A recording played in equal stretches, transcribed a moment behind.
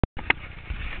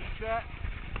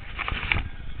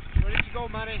go,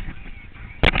 Manny.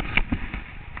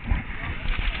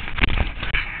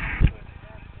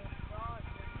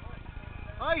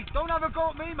 Hey, don't have a go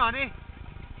at me, Manny.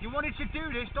 You wanted to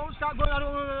do this, don't start going,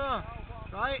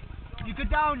 right? You go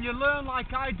down, you learn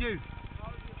like I do.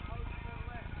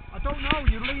 I don't know,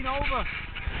 you lean over.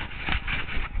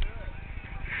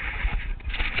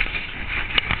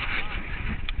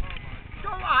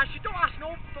 You don't ask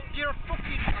no, you're a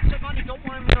fucking, I said, Manny, don't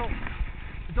want him to know.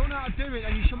 You don't know how to do it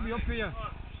and you shouldn't be up here.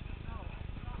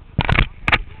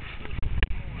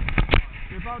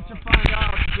 You're about to find out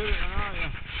how to do it, aren't you?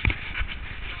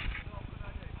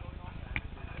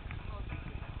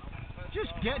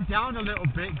 Just get down a little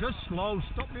bit, go slow,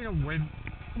 stop being a wimp.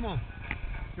 Come on,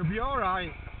 you'll be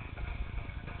alright.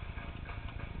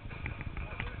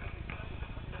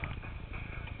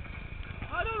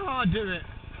 I don't know how to do it.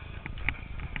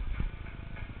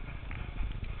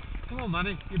 Come on,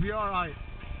 Manny, you'll be alright.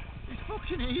 It's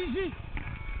fucking easy.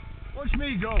 Watch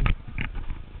me go.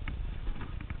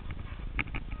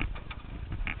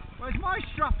 Where's my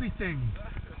strappy thing?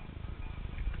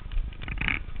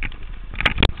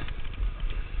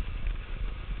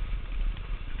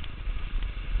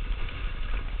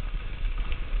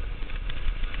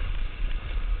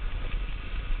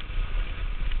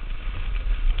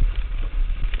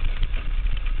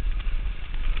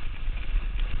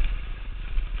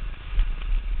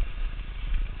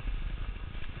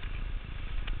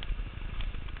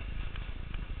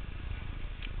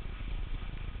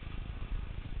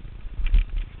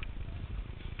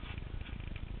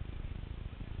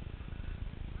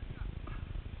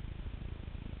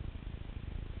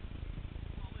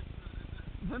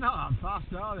 They're not that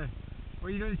fast, are they?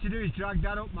 What you need to do is drag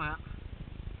that up, Matt.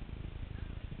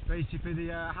 Basically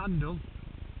the handle.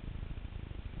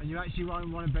 And you actually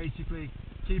want to basically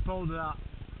keep hold of that.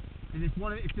 And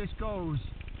if this goes,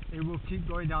 it will keep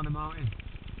going down the mountain.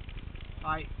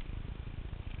 Like,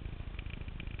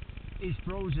 he's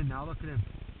frozen now, look at him.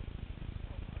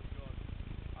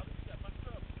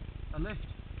 A lift.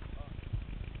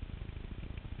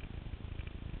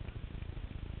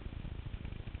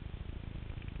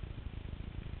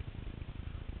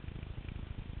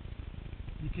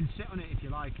 You can sit on it if you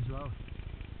like as well.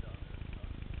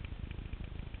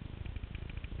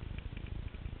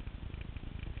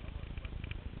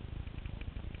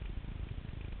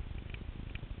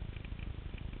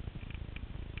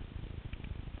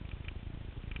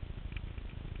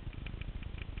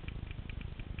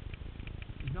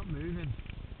 He's not moving.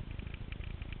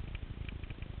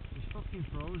 He's fucking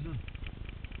frozen.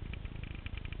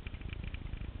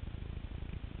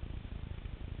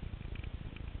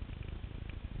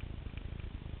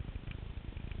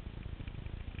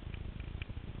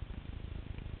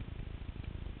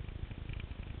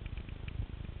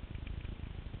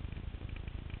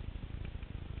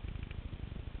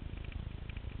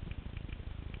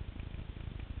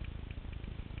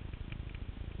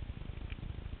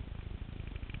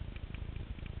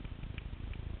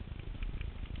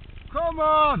 Come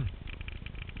on!